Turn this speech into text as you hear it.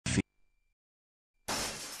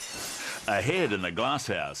ahead in the glass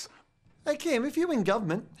house. Hey, Cam, if you were in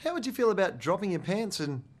government, how would you feel about dropping your pants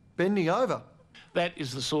and bending over? That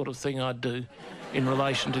is the sort of thing I'd do in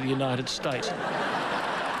relation to the United States.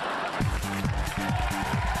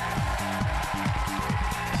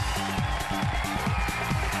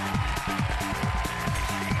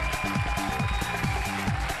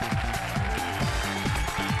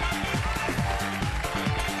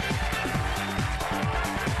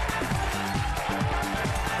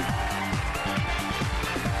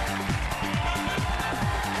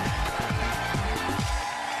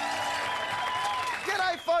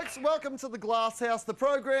 Welcome to the Glass House, the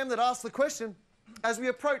program that asks the question, as we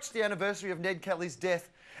approach the anniversary of Ned Kelly's death,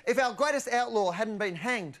 if our greatest outlaw hadn't been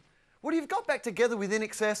hanged, would he have got back together with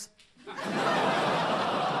INXS?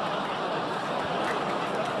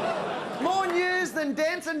 More news than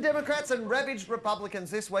dancing Democrats and ravaged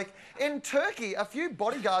Republicans this week. In Turkey, a few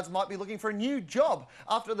bodyguards might be looking for a new job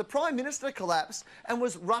after the Prime Minister collapsed and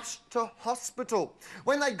was rushed to hospital.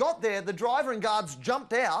 When they got there, the driver and guards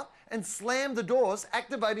jumped out and slammed the doors,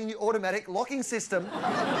 activating the automatic locking system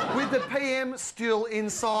with the PM still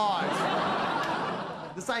inside.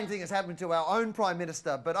 The same thing has happened to our own Prime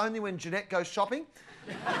Minister, but only when Jeanette goes shopping.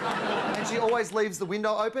 And she always leaves the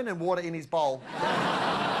window open and water in his bowl.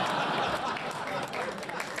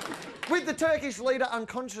 With the Turkish leader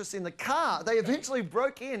unconscious in the car, they eventually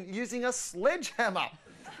broke in using a sledgehammer.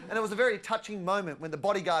 And it was a very touching moment when the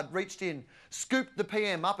bodyguard reached in, scooped the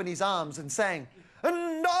PM up in his arms and sang,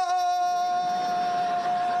 "And I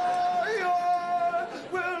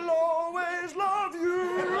will always love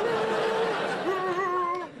you."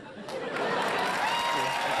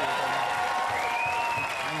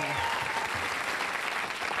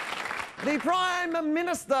 The Prime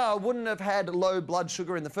Minister wouldn't have had low blood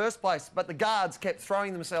sugar in the first place, but the guards kept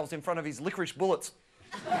throwing themselves in front of his licorice bullets.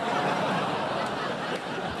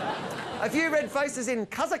 A few red faces in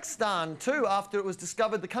Kazakhstan too, after it was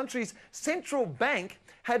discovered the country's central bank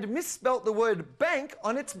had misspelt the word bank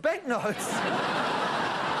on its banknotes.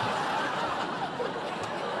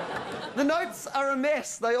 The notes are a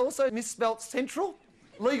mess. They also misspelt central,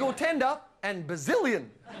 legal tender and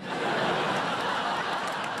bazillion.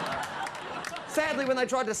 Sadly, when they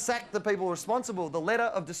tried to sack the people responsible, the letter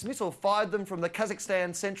of dismissal fired them from the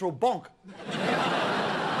Kazakhstan Central Bank.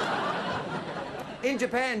 In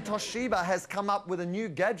Japan, Toshiba has come up with a new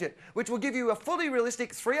gadget which will give you a fully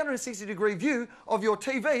realistic 360-degree view of your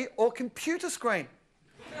TV or computer screen.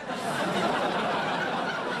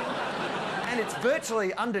 And it's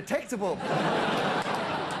virtually undetectable.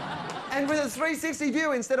 And with a 360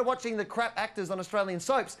 view, instead of watching the crap actors on Australian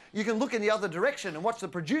soaps, you can look in the other direction and watch the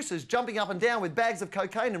producers jumping up and down with bags of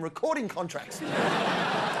cocaine and recording contracts.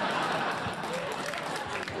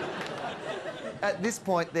 At this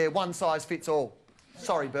point, they're one size fits all.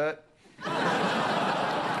 Sorry, Bert.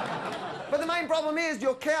 But the main problem is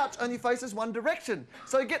your couch only faces one direction.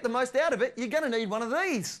 So to get the most out of it, you're going to need one of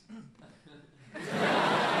these.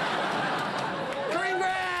 Corinne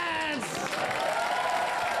Grants!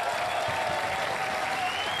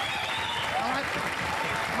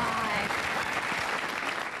 Hi.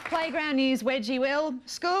 Playground news, Wedgie Will.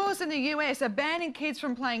 Schools in the US are banning kids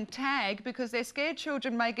from playing tag because they're scared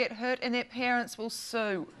children may get hurt and their parents will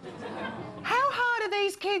sue. How hard are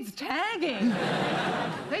these kids tagging?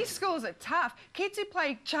 These schools are tough. Kids who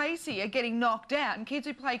play chasey are getting knocked out and kids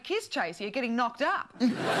who play kiss chasey are getting knocked up.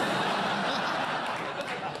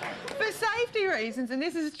 For safety reasons, and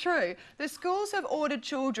this is true, the schools have ordered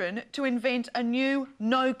children to invent a new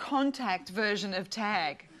no-contact version of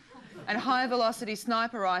tag. And high-velocity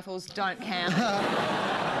sniper rifles don't count.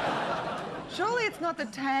 Surely it's not the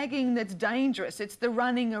tagging that's dangerous, it's the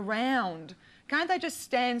running around. Can't they just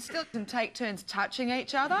stand still and take turns touching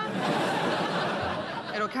each other?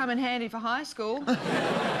 It'll come in handy for high school.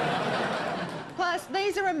 Plus,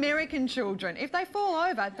 these are American children. If they fall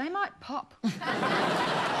over, they might pop.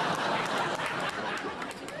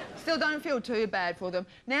 Still, don't feel too bad for them.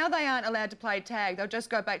 Now they aren't allowed to play tag. They'll just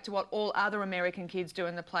go back to what all other American kids do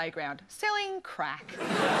in the playground. Selling crack.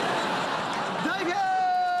 Thank you!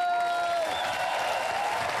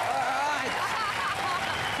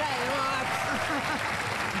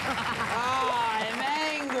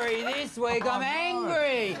 This week I'm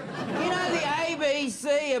angry. You know the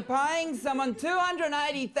ABC are paying someone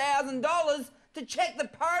 $280,000 to check the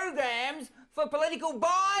programs for political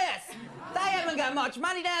bias. They haven't got much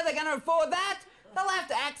money now. They're going to afford that. They'll have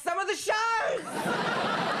to axe some of the shows.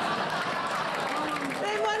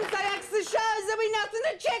 Then once they axe the shows, there'll be nothing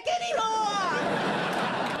to check anymore.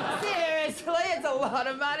 Seriously, it's a lot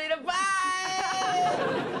of money to pay.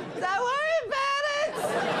 Don't worry about it.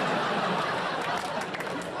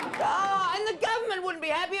 Oh,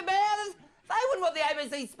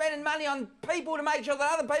 busy spending money on people to make sure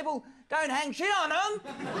that other people don't hang shit on them.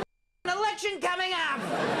 An election coming up.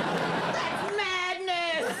 That's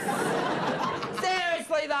madness.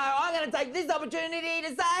 Seriously, though, I'm going to take this opportunity to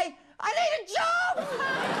say I need a job.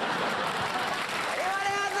 Anyone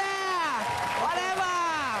out there? Whatever.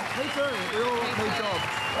 Me too. We all need jobs.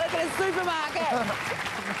 Work at a supermarket. I'm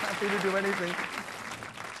happy to do anything.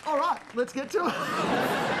 All right, let's get to it.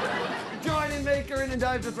 Joining me, Corinne and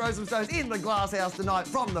Dave to throw some stones in the glass house tonight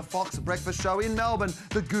from the Fox Breakfast Show in Melbourne,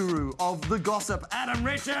 the guru of the gossip, Adam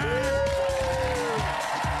Richard.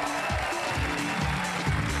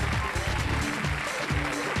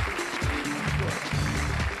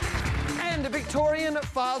 And a Victorian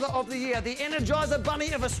Father of the Year, the Energizer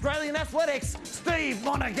Bunny of Australian athletics, Steve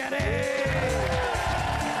Moneghetti.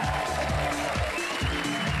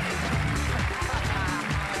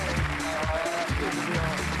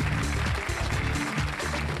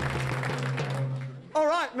 All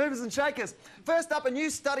right, movers and shakers. First up, a new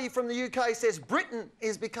study from the UK says Britain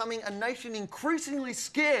is becoming a nation increasingly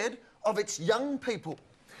scared of its young people.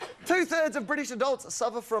 2/3 of British adults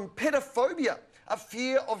suffer from pedophobia, a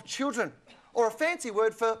fear of children, or a fancy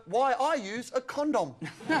word for why I use a condom.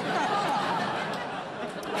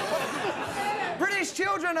 British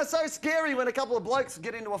children are so scary when a couple of blokes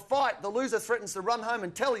get into a fight, the loser threatens to run home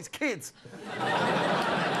and tell his kids.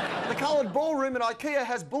 The coloured ballroom at IKEA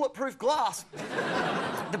has bulletproof glass.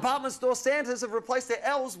 Department store Santas have replaced their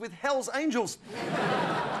L's with Hell's Angels.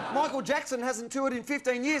 Michael Jackson hasn't toured in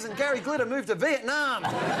 15 years and Gary Glitter moved to Vietnam.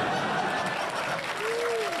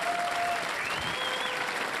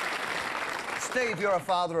 Steve, you're a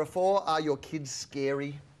father of 4. Are your kids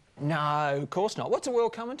scary? No, of course not. What's the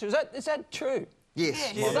world coming to? Is that true?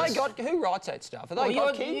 Yes. Well, they got... Who writes that stuff? Have they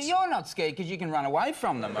got kids? You're not scared because you can run away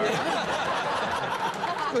from them, all right?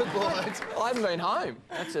 Good point. I haven't been home.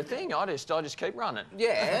 That's the thing. I just keep running.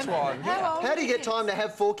 Yeah. That's why I'm here. How do you get time to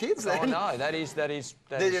have 4 kids then? Oh, no, that is They're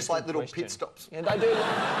just like little pit stops. Yeah, they do.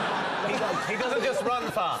 He doesn't just run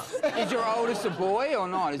fast. Is your oldest a boy or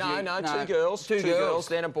not? No, 2 girls. Two girls,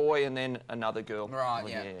 then a boy, and then another girl. Right,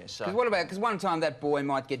 yeah. So... Because one time that boy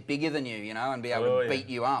might get bigger than you, you know, and be able to beat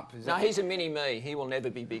you up. No, he's a mini-me. He will never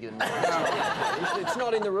be bigger than me. It's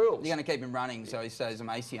not in the rules. You're going to keep him running so he stays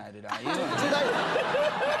emaciated, are you?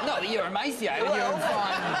 Not that you're emaciated, you're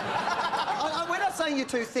fine. We're not saying you're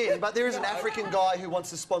too thin, but there is an African guy who wants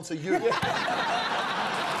to sponsor you.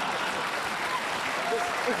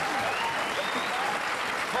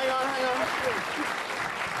 Hang on.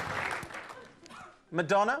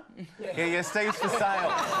 Madonna? Yeah, Steve's for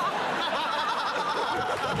sale.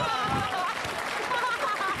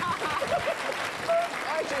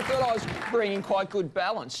 I actually thought I was bringing quite good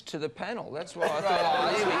balance to the panel. That's why I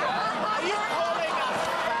thought... Here we go. Are you calling us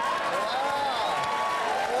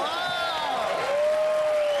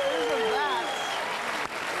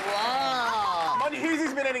Wow. Mon Hughes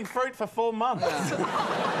has been eating fruit for 4 months.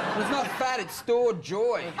 It's not fat, it's stored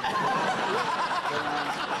joy.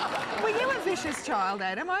 Were you a vicious child,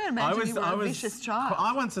 Adam? I imagine you were a vicious child.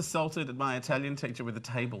 I once assaulted my Italian teacher with a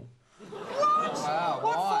table. What? Wow,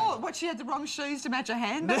 What why? for? What, she had the wrong shoes to match her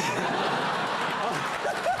handbag?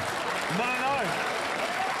 No.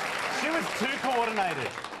 She was too coordinated.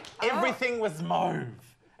 Everything was mauve.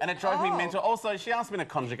 And it drove me mental. Also, she asked me to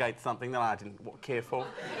conjugate something that I didn't care for.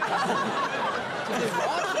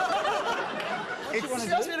 She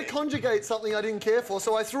asked me to conjugate something I didn't care for,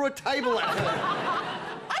 so I threw a table at her.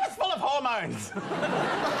 I was full of hormones.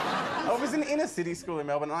 I was in inner city school in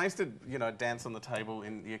Melbourne, and I used to, dance on the table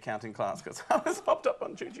in the accounting class because I was hopped up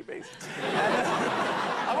on jujubes.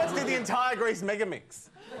 I once did the entire Grease mega mix.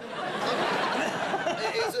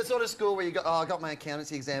 It's a sort of school where you go, I got my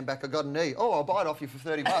accountancy exam back, I got an E. Oh, I'll buy it off you for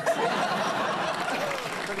 $30.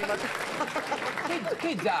 Pretty much.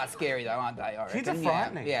 Kids are scary though, aren't they? I reckon. Kids are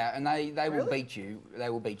frightening. Yeah, and they will beat you. They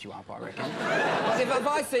will beat you up, I reckon. if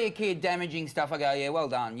I see a kid damaging stuff, I go, yeah, well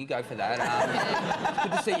done. You go for that. It's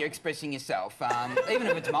good to see you expressing yourself, even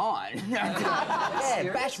if it's mine.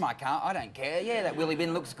 Yeah, bash my car. I don't care. Yeah, that wheelie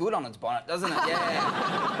bin looks good on its bonnet, doesn't it?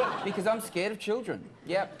 Yeah. Because I'm scared of children.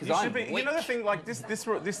 Yeah, because I'm weak. You know the thing, like this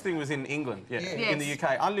thing was in England, in the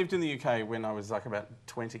UK. I lived in the UK when I was like about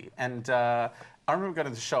 20, and I remember going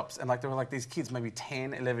to the shops and there were like these kids, maybe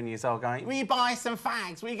 10, 11 years old, going, "Will you buy some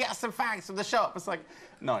fags? Will you get some fags from the shop?" It's like,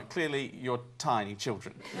 no, clearly you're tiny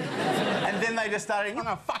children. And then they just started, "I'm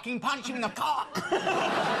gonna fucking punch you in the cock." But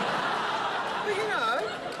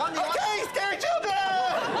on the scary children!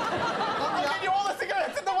 I'll give you all the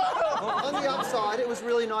cigarettes in the world! On the upside, it was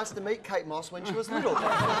really nice to meet Kate Moss when she was little.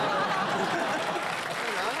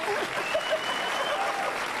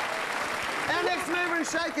 Our next mover and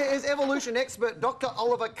shaker is evolution expert Dr.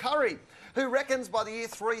 Oliver Curry, who reckons by the year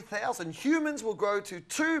 3000 humans will grow to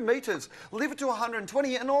 2 metres, live to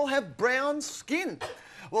 120 and all have brown skin.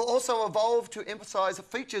 We'll also evolve to emphasise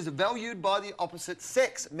features valued by the opposite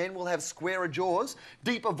sex. Men will have squarer jaws,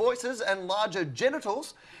 deeper voices and larger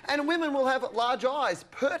genitals, and women will have large eyes,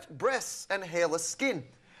 pert breasts and hairless skin,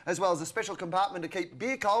 as well as a special compartment to keep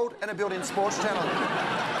beer cold and a built-in sports channel.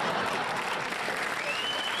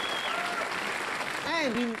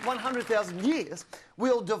 And in 100,000 years,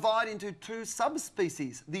 we'll divide into 2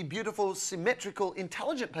 subspecies, the beautiful, symmetrical,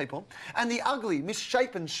 intelligent people and the ugly,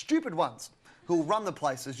 misshapen, stupid ones who'll run the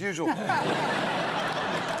place as usual.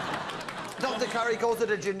 Dr. Curry calls it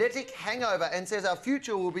a genetic hangover and says our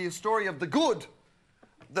future will be a story of the good,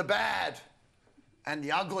 the bad and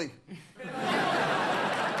the ugly.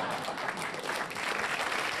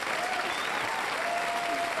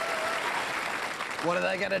 What are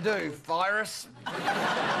they going to do? Fire us?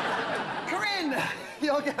 Corinne,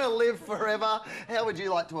 you're going to live forever. How would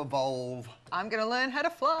you like to evolve? I'm going to learn how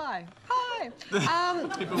to fly. Hi.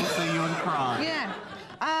 People will see you and cry. Yeah.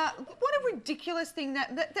 What a ridiculous thing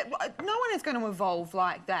that no one is going to evolve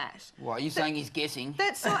like that. What, are you saying he's guessing?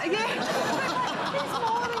 That's not, yeah. It's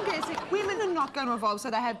more than guessing. Women are not going to evolve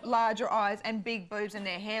so they have larger eyes and big boobs and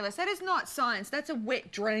they're hairless. That is not science. That's a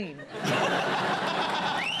wet dream.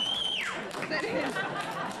 That is.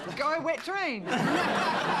 Go wet dream. There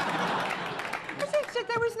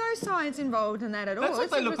was no science involved in that at all. That's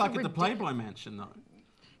what they look like at the Playboy Mansion, though.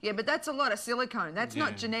 Yeah, but that's a lot of silicone. That's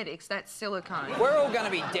not genetics, that's silicone. We're all going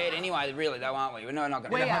to be dead anyway, really, though, aren't we? We're not going to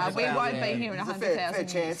be. We are. We won't be here in There's a 100,000 fair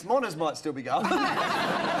chance. Monas might still be going.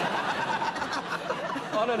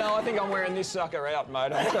 I don't know, I think I'm wearing this sucker out,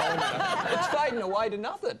 mate. I'm telling you. It's fading away to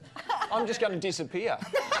nothing. I'm just going to disappear.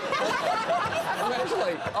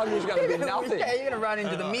 Eventually, I'm just going to be nothing. Yeah, you're going to run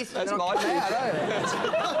into the mist. That's my future.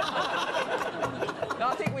 No,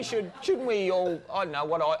 I think we shouldn't we all, I don't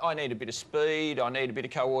know, I need a bit of speed, I need a bit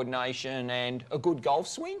of coordination and a good golf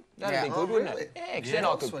swing. That'd be good, wouldn't it? Yeah,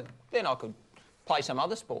 because then I could play some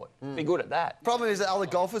other sport. Be good at that. Problem is that other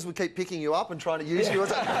golfers would keep picking you up and trying to use you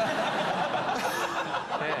as a...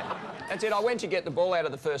 Yeah. That's it, I went to get the ball out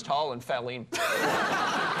of the first hole and fell in.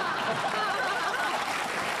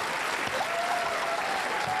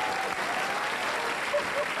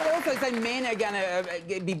 Also say men are going to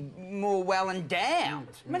be more well endowed.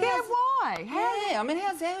 I mean, why? Yeah, I mean,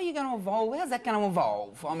 how are you going to evolve? How's that going to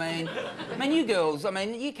evolve? I mean, you girls,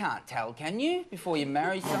 you can't tell, can you, before you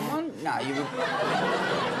marry someone? No, you would...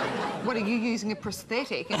 What, are you using a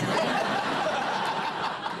prosthetic?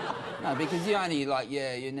 No, because you only,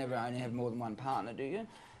 you never only have more than one partner, do you?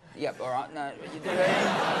 Yep, all right, no, you do.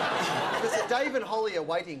 Because Dave and Holly are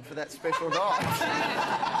waiting for that special night.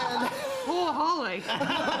 Poor Holly.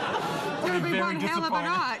 It's going to be one hell of a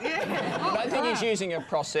night, yeah. I don't think he's using a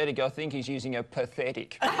prosthetic, I think he's using a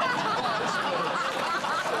pathetic.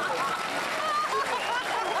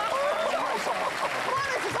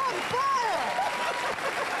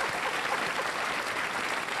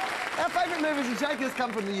 Our favourite movers and shakers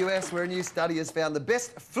come from the US, where a new study has found the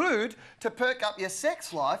best food to perk up your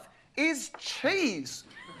sex life is cheese.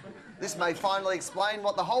 This may finally explain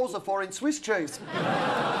what the holes are for in Swiss cheese.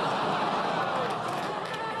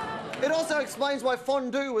 It also explains why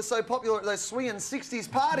fondue was so popular at those swinging 60s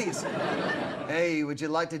parties. Hey, would you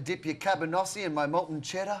like to dip your cabanossi in my molten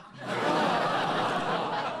cheddar?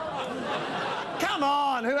 Come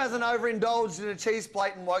on, who hasn't overindulged in a cheese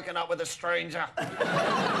plate and woken up with a stranger?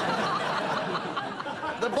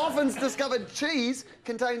 The Boffins discovered cheese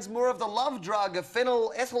contains more of the love drug of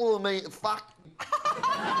phenylethylamine.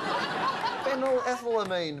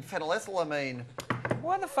 Phenylethylamine.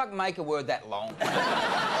 Why the fuck make a word that long?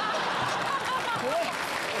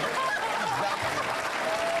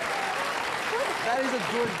 That is a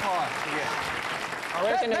good part. I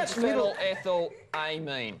reckon it's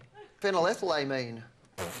phenylethylamine. Phenylethylamine.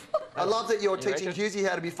 I love that you're teaching Hughesy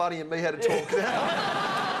how to be funny and me how to talk now.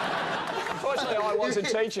 Unfortunately, I was a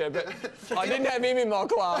teacher, but I didn't have him in my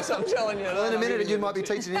class, I'm telling you. Well, in a minute, you might be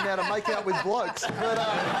teaching him how to make out with blokes. But,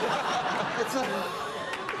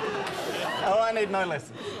 Oh, I need no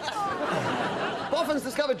lessons. Boffins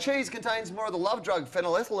discovered cheese contains more of the love drug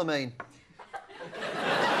phenylethylamine.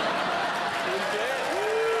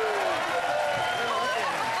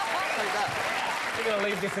 You're going to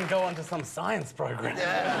leave this and go on to some science program.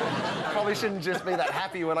 Yeah. Probably shouldn't just be that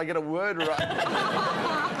happy when I get a word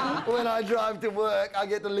right. When I drive to work, I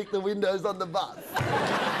get to lick the windows on the bus.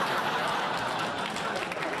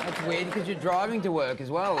 That's weird, because you're driving to work as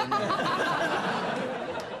well.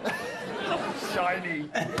 Shiny.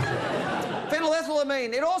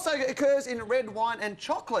 Phenylethylamine. It also occurs in red wine and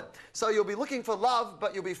chocolate. So you'll be looking for love,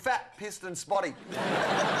 but you'll be fat, pissed and spotty.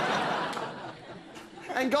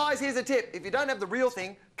 And guys, here's a tip. If you don't have the real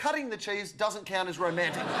thing, cutting the cheese doesn't count as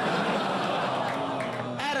romantic.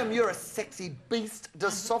 Adam, you're a sexy beast.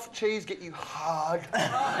 Does soft cheese get you hard?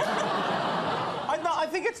 I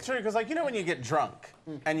think it's true, because, like, you know when you get drunk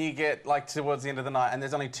and you get, like, towards the end of the night and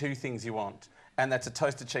there's only two things you want, and that's a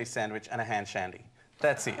toasted cheese sandwich and a hand shandy.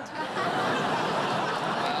 That's it.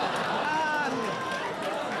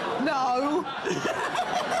 No.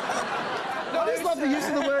 I just love the use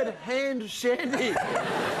of the word hand shandy.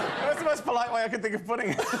 That's the most polite way I could think of putting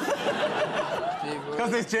it. Because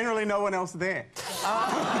there's generally no one else there.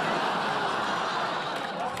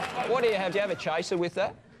 What do you have? Do you have a chaser with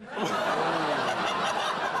that?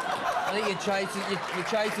 I think your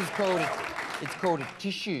chaser's called a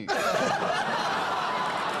tissue.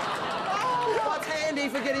 Oh, it's handy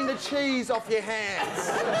for getting the cheese off your hands.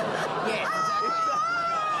 Yeah,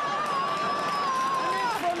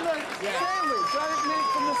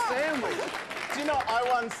 From the sandwich. Do you know,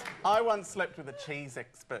 I once slept with a cheese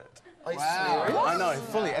expert. Are you serious? I know,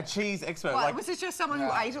 fully, a cheese expert. What, Like, was this just someone who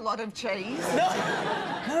ate a lot of cheese?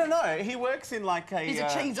 no. He works in like a. He's a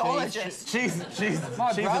cheeseologist.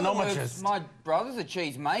 Cheeseologist. My brother's a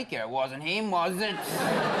cheese maker. It wasn't him, was it?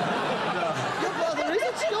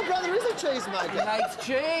 Your brother is a cheese He maker. makes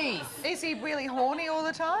cheese. Is he really horny all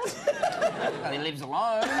the time? Well, he lives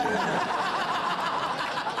alone.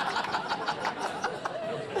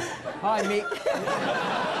 Hi, Mick.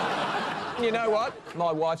 You know what?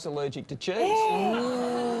 My wife's allergic to cheese.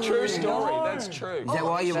 True story. That's true. Is that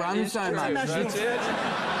why you run so much? That's it.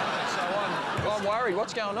 So I'm worried.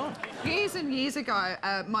 What's going on? Years and years ago,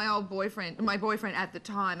 my boyfriend at the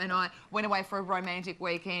time, and I went away for a romantic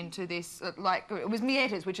weekend to this, it was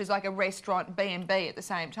Mietta's, which is like a restaurant B&B at the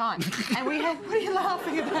same time. And we had, what are you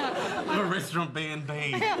laughing about? A restaurant B&B.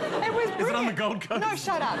 Yeah, it was brilliant. Is it on the Gold Coast? No,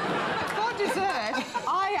 shut up. For dessert,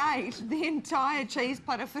 I ate the entire cheese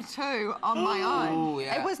platter for two on my own.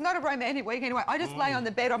 Yeah. It was not a romantic weekend. I just lay on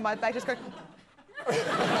the bed on my back, just go...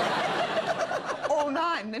 all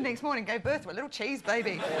night, and the next morning gave birth to a little cheese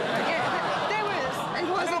baby. Yeah, it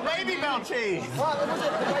was Little baby bell cheese. What,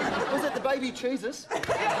 was it the baby cheeses? I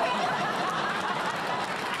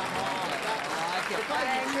like it.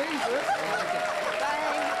 Baby cheeses?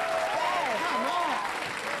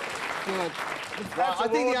 Good. Right, I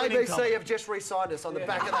think the ABC have just re-signed us on the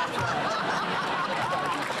back of that.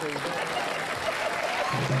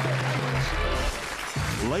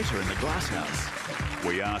 Later in the Glass House,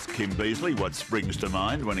 we ask Kim Beazley what springs to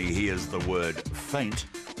mind when he hears the word faint.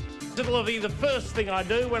 It'll be the first thing I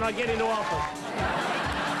do when I get into office.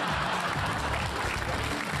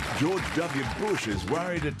 George W. Bush is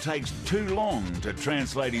worried it takes too long to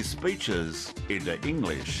translate his speeches into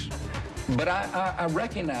English. But I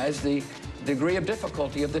recognize the degree of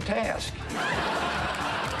difficulty of the task.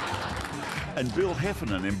 And Bill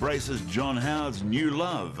Heffernan embraces John Howard's new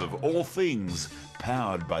love of all things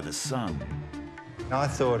powered by the sun. I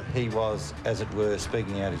thought he was, as it were,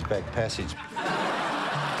 speaking out his back passage.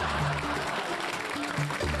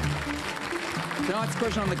 Tonight's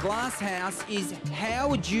question on the Glass House is, how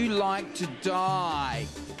would you like to die?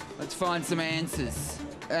 Let's find some answers.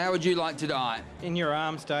 How would you like to die? In your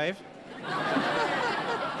arms, Dave.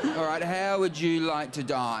 All right, how would you like to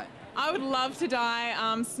die? I would love to die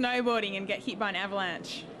snowboarding and get hit by an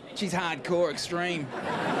avalanche. She's hardcore extreme.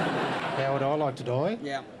 How would I like to die?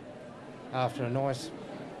 Yeah. After a nice,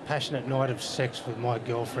 passionate night of sex with my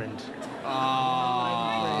girlfriend. Oh,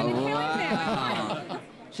 wow.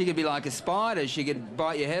 She could be like a spider. She could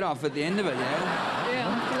bite your head off at the end of it, yeah?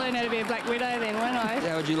 Yeah, learn how to be a black widow then, won't I?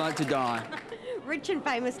 How would you like to die? Rich and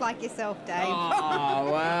famous like yourself, Dave. Oh,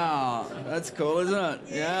 wow. That's cool, isn't it?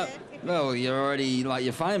 Yeah. Well, you're already,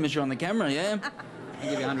 you're famous. You're on the camera, yeah? I'll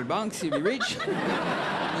give you $100, you'll be rich.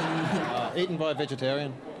 Eaten by a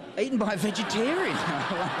vegetarian. Eaten by a vegetarian?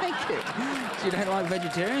 I like it. So you don't like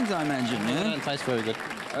vegetarians, I imagine, yeah? They don't taste very good.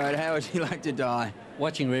 All right, how would you like to die?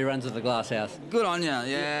 Watching reruns of The Glass House. Good on you,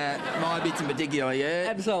 yeah. My bits in particular, yeah?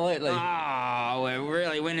 Absolutely. Oh, we're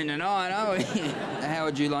really winning tonight, aren't we? How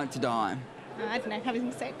would you like to die? I don't know,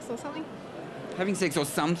 having sex or something. Having sex or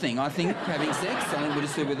something, I think. Having sex, I think we'll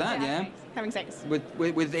just do with that, yeah? Okay. Having sex.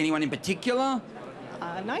 With anyone in particular?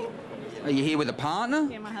 No. Are you here with a partner?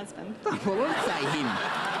 Yeah, my husband. Well, let's say him,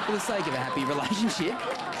 for the sake of a happy relationship.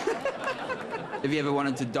 Have you ever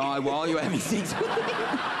wanted to die while you were having sex with him?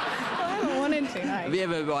 I haven't wanted to, no. Have you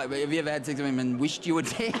ever had sex with him and wished you were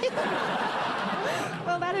dead?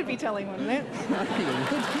 Well, that'd be telling, wouldn't it? I think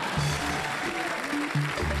it would.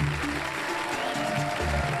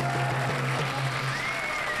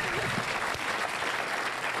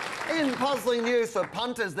 puzzling news for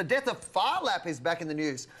punters. The death of Phar Lap is back in the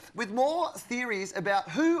news, with more theories about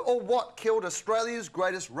who or what killed Australia's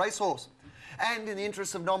greatest racehorse. And in the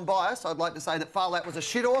interest of non-bias, I'd like to say that Phar Lap was a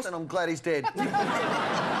shit horse, and I'm glad he's dead.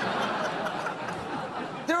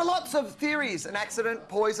 There are lots of theories: an accident,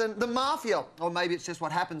 poison, the mafia, or maybe it's just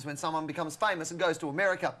what happens when someone becomes famous and goes to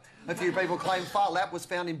America. A few people claim Phar Lap was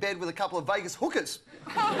found in bed with a couple of Vegas hookers.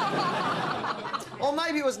 Or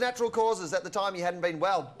maybe it was natural causes. At the time, he hadn't been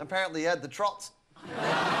well. Apparently, he had the trots. The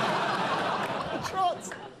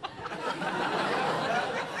trots.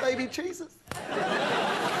 Baby cheeses.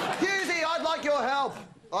 Hughesy, I'd like your help.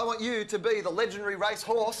 I want you to be the legendary race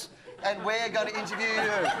horse, and we're going to interview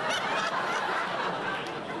you.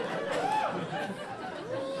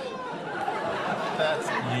 That's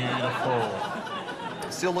beautiful.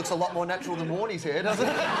 Still looks a lot more natural than Warnie's hair, doesn't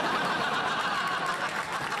it?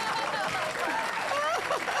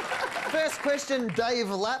 First question, Dave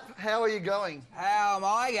Lapp. How are you going? How am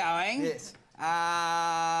I going? Yes.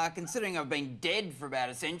 Considering I've been dead for about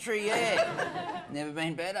a century, yeah. Never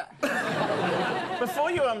been better.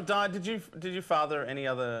 Before you died, did you father any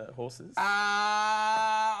other horses?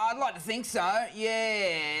 I'd like to think so,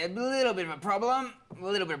 yeah. A little bit of a problem. A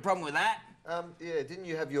little bit of problem with that. Yeah, didn't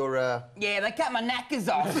you have your, Yeah, they cut my knackers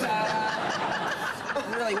off, so... I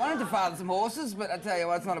really wanted to father some horses, but I tell you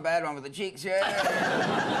what, it's not a bad one with the chicks,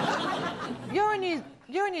 yeah. You're a New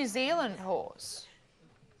Zealand horse.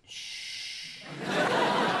 Shh.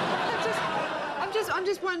 I'm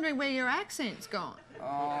just wondering where your accent's gone.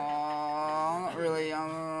 Oh, not really.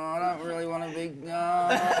 I don't really want to be...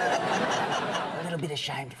 a little bit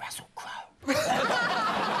ashamed of Russell Crowe.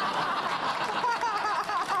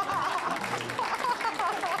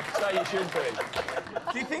 So you should be.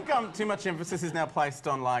 Do you think too much emphasis is now placed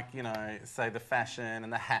on, like, you know, say the fashion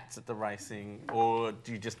and the hats at the racing, or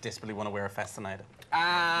do you just desperately want to wear a fascinator?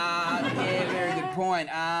 Yeah, very good point.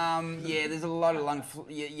 Yeah, there's a lot of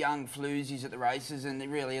young floozies at the races, and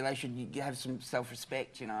they should have some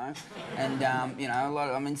self-respect, you know. And you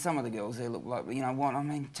know, some of the girls there look like, you know what? I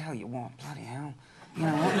mean, tell you what, bloody hell, you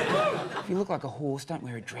know what? If you look like a horse, don't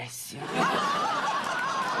wear a dress. You know?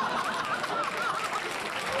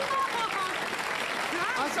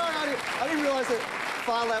 I didn't realise that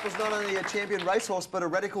Phar Lap was not only a champion racehorse, but a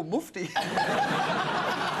radical mufti. How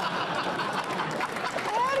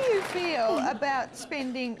do you feel about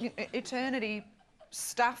spending eternity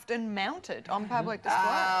stuffed and mounted on public display?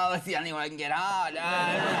 Oh, it's the only way I can get hard.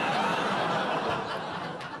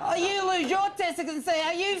 Oh, you lose your testicles and see how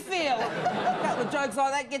you feel. A couple of jokes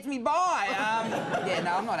like that gets me by. Yeah,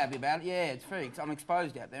 no, I'm not happy about it. Yeah, it's freaks. I'm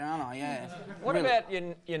exposed out there, aren't I? Yeah. What about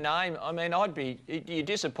your name? I mean, you're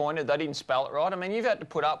disappointed they didn't spell it right. I mean, you've had to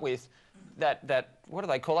put up with that what do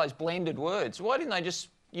they call those blended words? Why didn't they just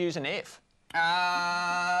use an F?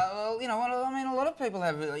 Well, you know what, I mean, a lot of people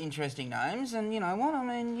have interesting names, and you know what, I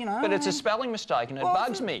mean, you know... But it's a spelling mistake, and it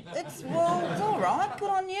bugs me. It's all right, good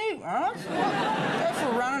on you, all right? Go for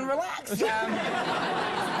a run and relax.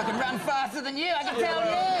 I can run faster than you, I can tell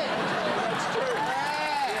you. That's true. Yeah.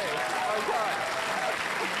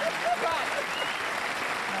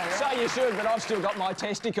 Okay. So you should, but I've still got my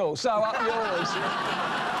testicles, so up yours.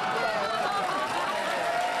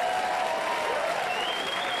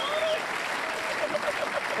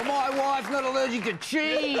 Well, my wife's not allergic to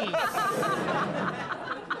cheese. Not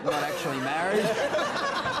actually married.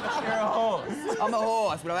 You're a horse. I'm a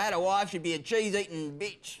horse, but if I had a wife, she'd be a cheese-eating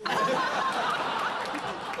bitch.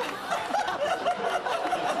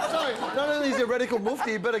 So, not only is he a radical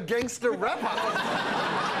mufti, but a gangster rapper.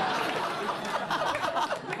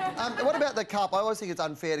 What about the cup? I always think it's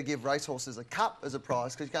unfair to give racehorses a cup as a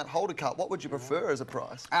prize, because you can't hold a cup. What would you prefer as a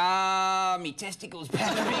prize? Me testicles,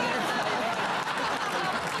 Pat.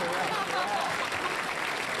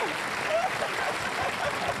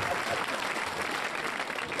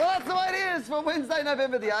 Well, that's the way it is for Wednesday,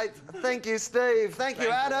 November the 8th. Thank you, Steve. Thank you,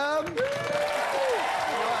 Adam. All right,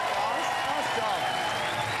 guys. Nice job.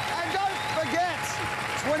 And don't forget,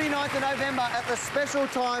 29th of November at the special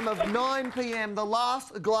time of 9 p.m, the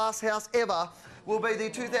last glass house ever will be the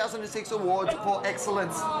 2006 Awards for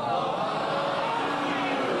Excellence.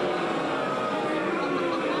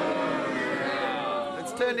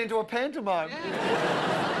 It's turned into a pantomime.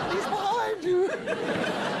 He's behind you.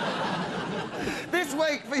 This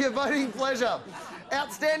week, for your voting pleasure,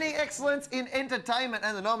 outstanding excellence in entertainment,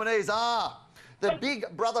 and the nominees are the Big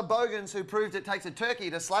Brother Bogans, who proved it takes a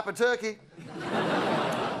turkey to slap a turkey,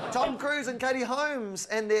 Tom Cruise and Katie Holmes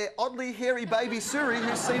and their oddly hairy baby Suri,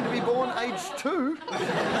 who seem to be born aged 2,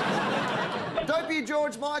 Dopey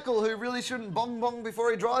George Michael, who really shouldn't bong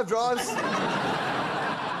before he drives,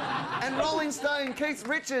 And Rolling Stone Keith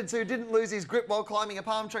Richards, who didn't lose his grip while climbing a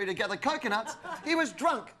palm tree to gather coconuts, he was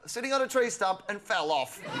drunk, sitting on a tree stump and fell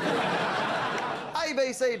off.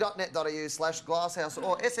 abc.net.au/glasshouse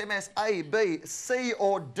or SMS A, B, C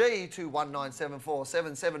or D to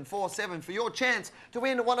 19747747 for your chance to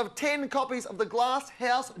win one of 10 copies of the Glass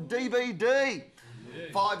House DVD.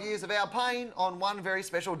 5 years of our pain on one very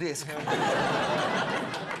special disc.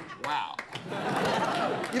 Wow.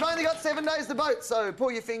 You've only got 7 days to vote, so pull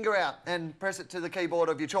your finger out and press it to the keyboard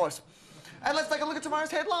of your choice. And let's take a look at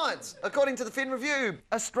tomorrow's headlines. According to the Fin Review,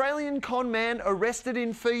 Australian con man arrested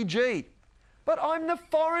in Fiji. But I'm the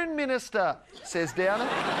foreign minister, says Downer.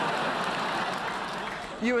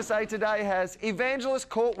 USA Today has evangelist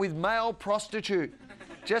caught with male prostitute.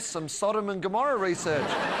 Just some Sodom and Gomorrah research.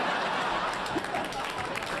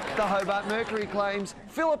 The Hobart Mercury claims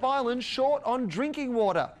Phillip Island short on drinking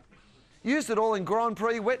water. Used it all in Grand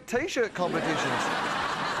Prix wet T-shirt competitions.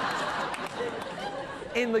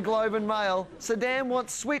 In the Globe and Mail, Saddam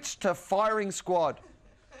wants switched to firing squad.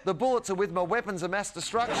 The bullets are with my weapons of mass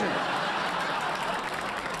destruction.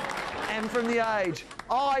 And from The Age,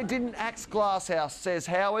 I didn't axe Glasshouse, says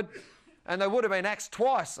Howard. And they would have been axed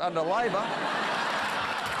twice under Labor.